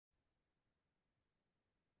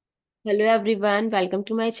Hello everyone, welcome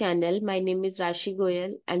to my channel. My name is Rashi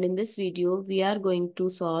Goyal and in this video we are going to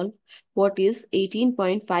solve what is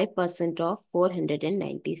 18.5% of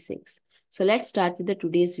 496. So let's start with the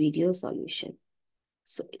today's video solution.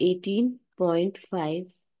 So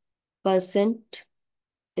 18.5%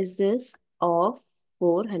 is this of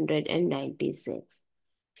 496.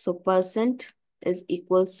 So percent is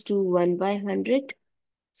equals to 1 by 100.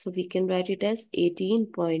 So we can write it as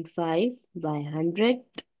 18.5 by 100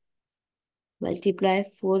 multiply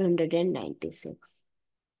 496.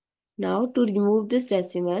 Now to remove this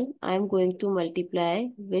decimal, I am going to multiply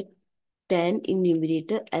with 10 in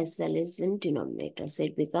numerator as well as in denominator. So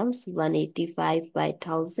it becomes 185 by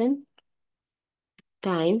 1000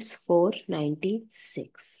 times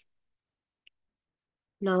 496.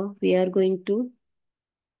 Now we are going to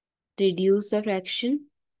reduce the fraction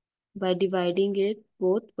by dividing it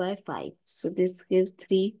both by 5. So this gives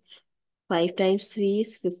 3. 5 times 3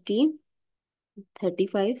 is 15.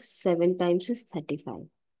 35. 7 times is 35.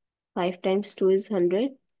 5 times 2 is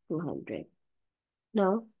 100. 200.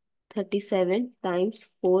 Now 37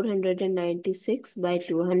 times 496 by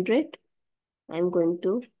 200. I'm going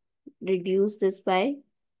to reduce this by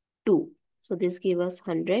 2. So this gives us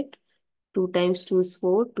 100. 2 times 2 is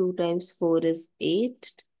 4. 2 times 4 is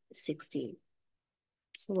 8. 16.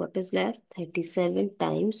 So what is left? 37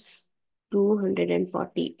 times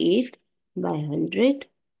 248 by 100.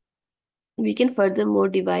 We can furthermore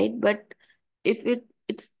divide, but if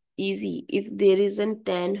it's easy, if there is a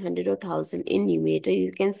 10, 100 or 1000 in numerator,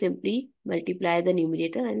 you can simply multiply the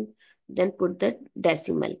numerator and then put the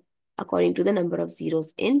decimal according to the number of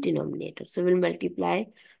zeros in denominator. So we'll multiply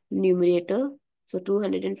numerator. So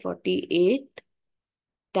 248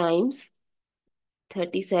 times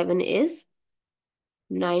 37 is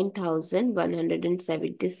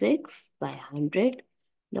 9176 by 100.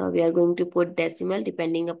 Now we are going to put decimal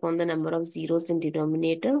depending upon the number of zeros in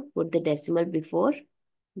denominator. Put the decimal before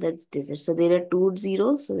the digits. So there are 2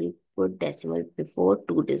 zeros. So we'll put decimal before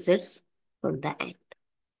 2 digits from the end.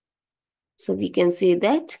 So we can say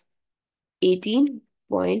that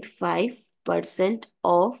 18.5%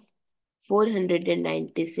 of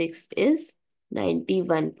 496 is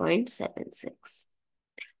 91.76.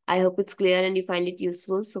 I hope it's clear and you find it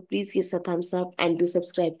useful. So please give us a thumbs up and do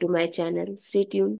subscribe to my channel. Stay tuned.